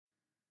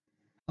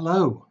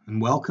Hello,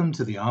 and welcome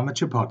to the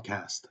Armature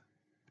Podcast.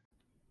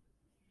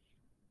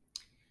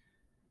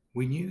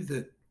 We knew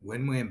that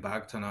when we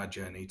embarked on our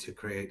journey to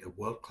create a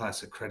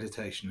world-class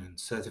accreditation and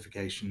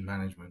certification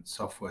management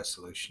software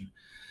solution,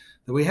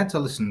 that we had to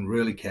listen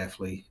really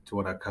carefully to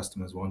what our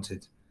customers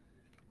wanted.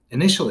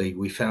 Initially,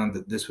 we found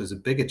that this was a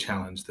bigger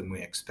challenge than we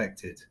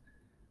expected,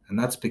 and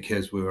that's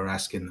because we were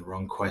asking the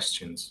wrong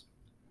questions.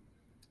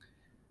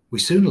 We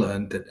soon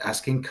learned that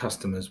asking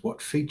customers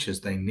what features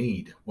they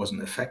need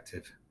wasn't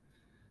effective.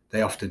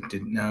 They often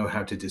didn't know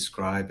how to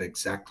describe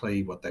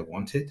exactly what they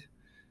wanted,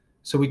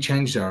 so we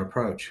changed our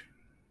approach.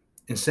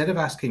 Instead of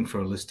asking for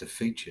a list of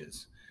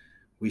features,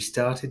 we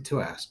started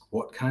to ask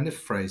what kind of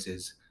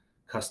phrases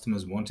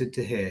customers wanted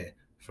to hear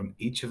from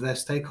each of their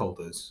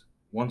stakeholders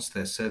once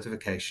their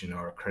certification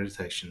or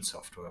accreditation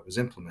software was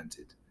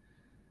implemented.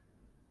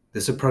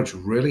 This approach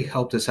really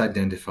helped us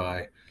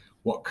identify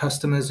what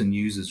customers and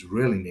users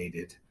really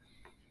needed,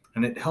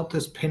 and it helped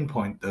us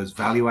pinpoint those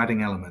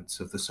value-adding elements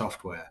of the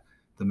software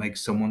that make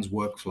someone's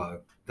workflow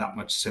that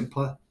much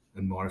simpler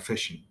and more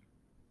efficient.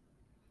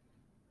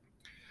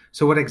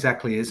 So what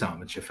exactly is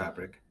Armature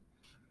Fabric?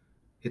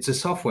 It's a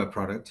software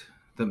product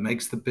that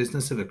makes the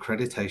business of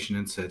accreditation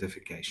and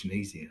certification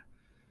easier.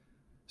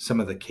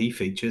 Some of the key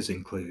features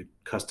include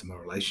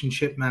customer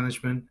relationship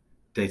management,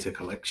 data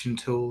collection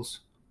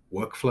tools,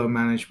 workflow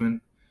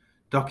management,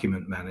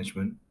 document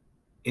management,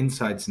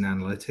 insights and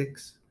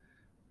analytics,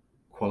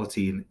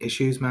 quality and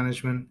issues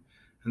management,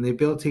 and the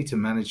ability to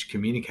manage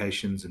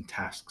communications and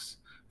tasks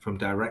from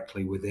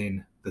directly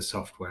within the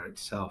software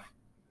itself.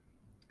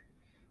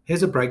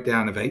 Here's a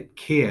breakdown of 8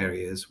 key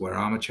areas where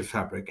Armature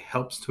Fabric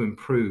helps to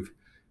improve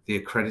the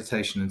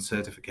accreditation and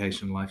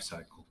certification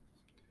lifecycle.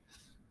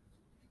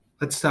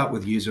 Let's start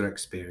with user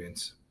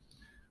experience.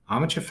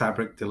 Armature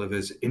Fabric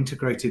delivers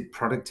integrated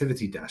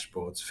productivity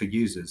dashboards for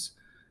users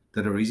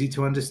that are easy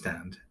to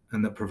understand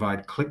and that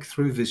provide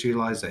click-through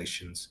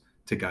visualizations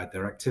to guide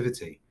their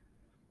activity.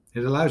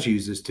 It allows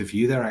users to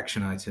view their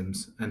action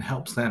items and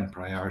helps them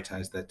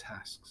prioritize their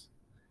tasks.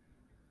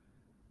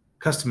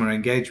 Customer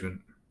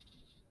engagement.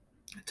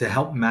 To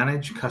help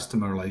manage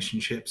customer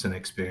relationships and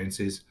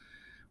experiences,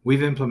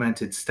 we've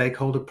implemented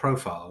stakeholder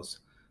profiles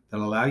that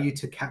allow you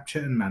to capture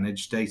and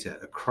manage data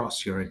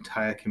across your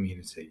entire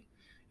community,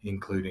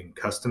 including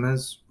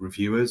customers,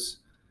 reviewers,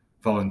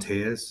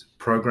 volunteers,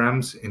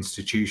 programs,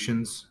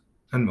 institutions,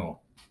 and more.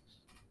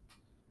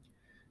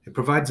 It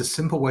provides a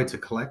simple way to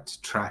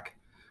collect, track,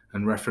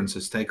 and reference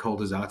a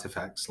stakeholder's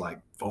artifacts like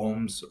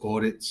forms,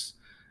 audits,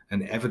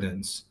 and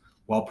evidence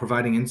while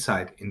providing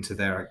insight into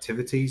their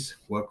activities,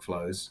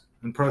 workflows,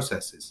 and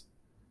processes.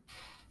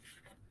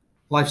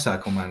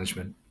 Lifecycle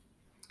management.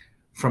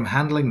 From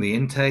handling the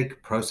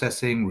intake,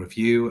 processing,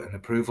 review, and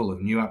approval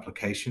of new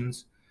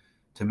applications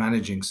to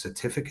managing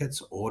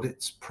certificates,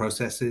 audits,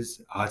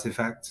 processes,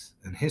 artifacts,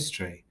 and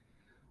history,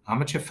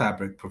 Armature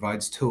Fabric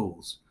provides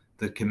tools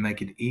that can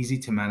make it easy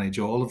to manage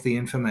all of the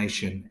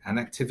information and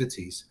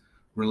activities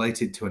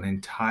related to an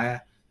entire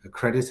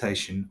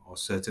accreditation or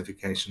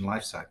certification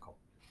lifecycle.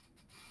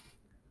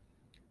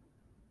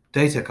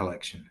 Data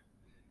collection.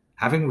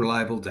 Having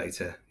reliable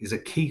data is a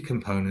key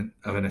component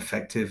of an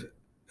effective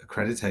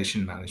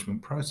accreditation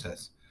management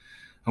process,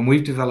 and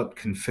we've developed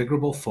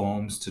configurable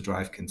forms to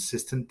drive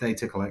consistent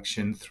data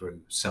collection through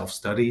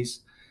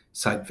self-studies,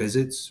 site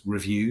visits,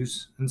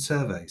 reviews, and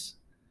surveys.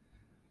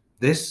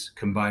 This,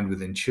 combined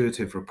with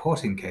intuitive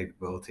reporting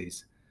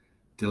capabilities,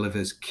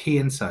 delivers key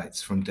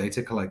insights from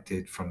data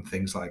collected from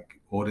things like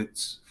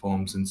audits,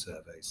 forms, and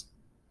surveys.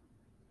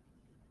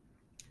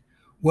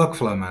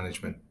 Workflow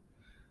management.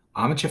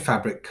 Armature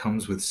Fabric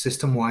comes with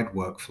system-wide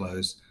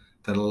workflows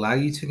that allow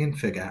you to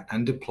configure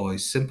and deploy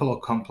simple or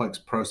complex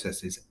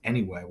processes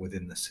anywhere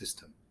within the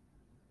system.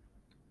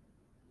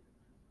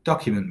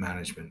 Document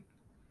management.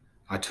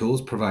 Our tools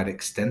provide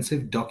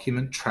extensive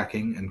document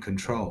tracking and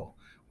control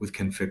with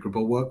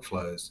configurable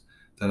workflows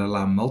that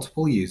allow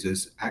multiple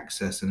users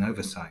access and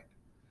oversight.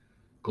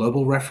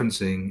 Global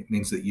referencing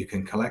means that you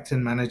can collect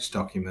and manage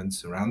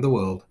documents around the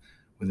world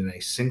within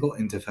a single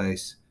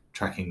interface,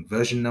 tracking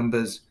version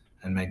numbers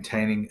and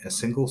maintaining a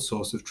single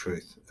source of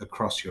truth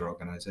across your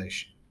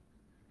organization.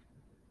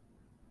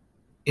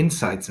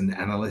 Insights and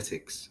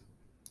analytics.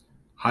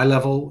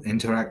 High-level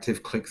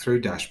interactive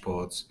click-through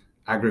dashboards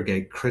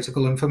aggregate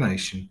critical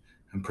information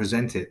and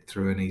present it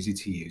through an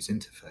easy-to-use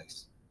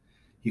interface.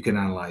 You can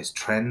analyze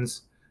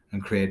trends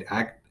and create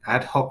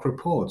ad hoc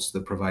reports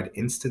that provide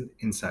instant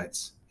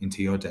insights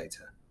into your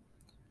data.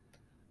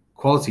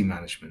 Quality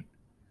management.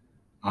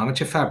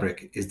 Armature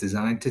Fabric is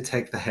designed to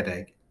take the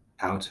headache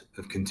out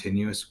of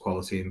continuous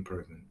quality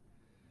improvement.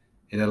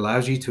 It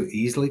allows you to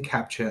easily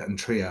capture and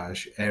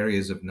triage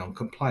areas of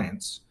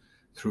non-compliance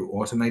through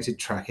automated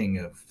tracking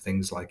of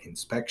things like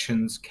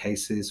inspections,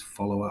 cases,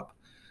 follow-up,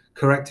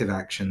 corrective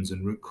actions,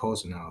 and root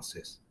cause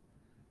analysis.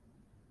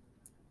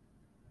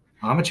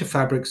 Armature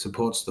Fabric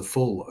supports the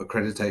full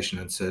accreditation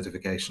and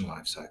certification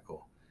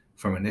lifecycle,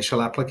 from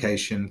initial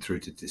application through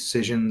to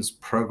decisions,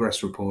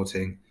 progress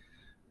reporting,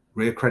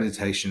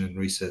 reaccreditation, and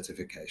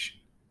recertification.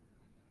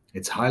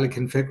 It's highly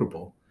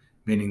configurable,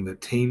 meaning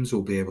that teams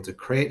will be able to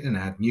create and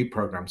add new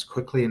programs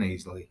quickly and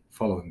easily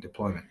following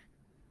deployment.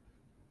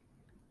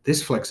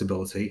 This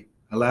flexibility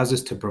allows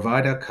us to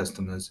provide our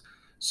customers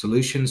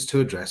solutions to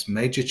address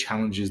major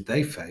challenges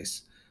they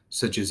face,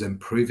 such as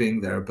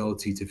improving their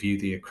ability to view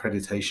the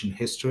accreditation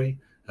history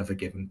of a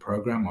given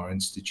program or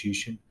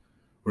institution,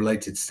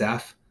 related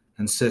staff,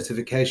 and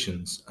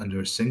certifications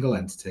under a single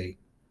entity,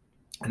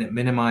 and it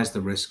minimizes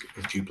the risk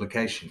of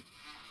duplication.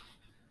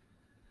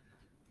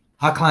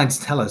 Our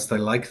clients tell us they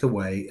like the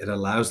way it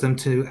allows them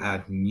to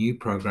add new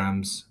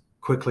programs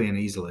quickly and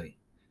easily.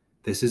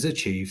 This is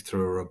achieved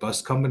through a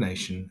robust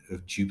combination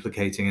of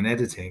duplicating and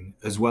editing,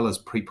 as well as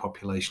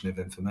pre-population of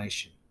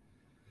information.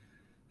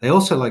 They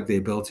also like the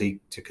ability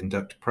to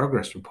conduct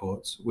progress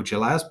reports, which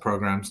allows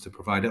programs to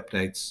provide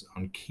updates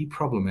on key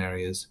problem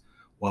areas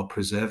while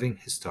preserving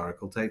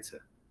historical data.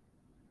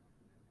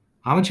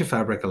 Armature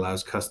Fabric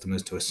allows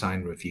customers to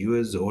assign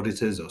reviewers,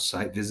 auditors, or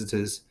site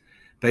visitors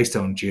based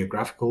on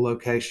geographical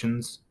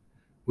locations,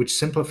 which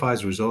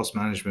simplifies resource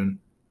management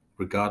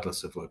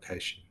regardless of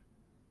location.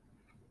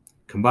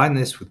 Combine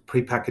this with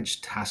prepackaged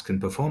task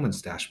and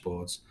performance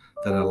dashboards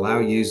that allow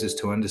users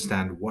to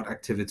understand what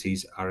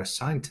activities are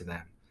assigned to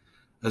them,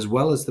 as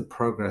well as the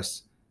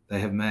progress they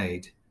have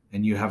made,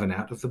 and you have an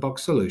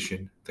out-of-the-box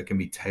solution that can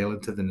be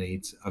tailored to the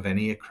needs of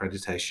any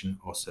accreditation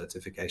or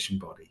certification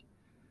body.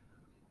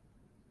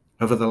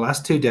 Over the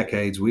last 2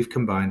 decades, we've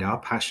combined our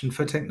passion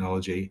for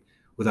technology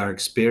with our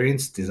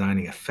experience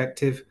designing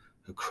effective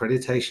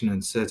accreditation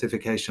and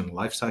certification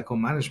lifecycle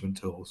management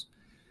tools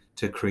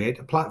to create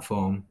a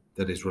platform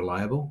that is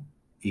reliable,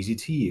 easy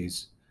to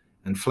use,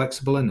 and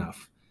flexible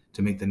enough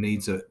to meet the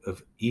needs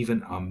of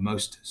even our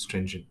most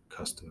stringent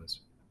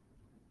customers.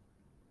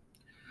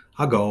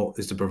 Our goal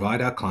is to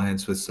provide our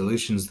clients with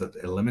solutions that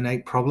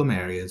eliminate problem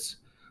areas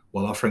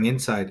while offering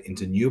insight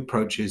into new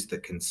approaches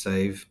that can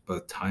save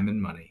both time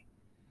and money.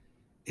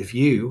 If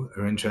you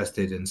are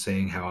interested in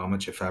seeing how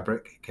Armature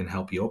Fabric can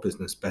help your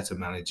business better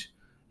manage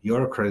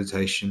your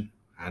accreditation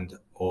and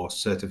or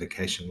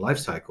certification life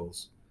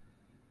cycles,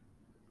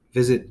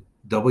 visit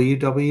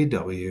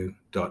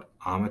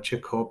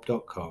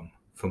www.armaturecorp.com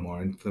for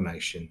more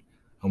information,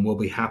 and we'll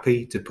be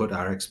happy to put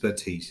our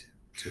expertise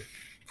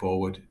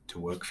forward to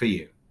work for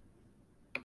you.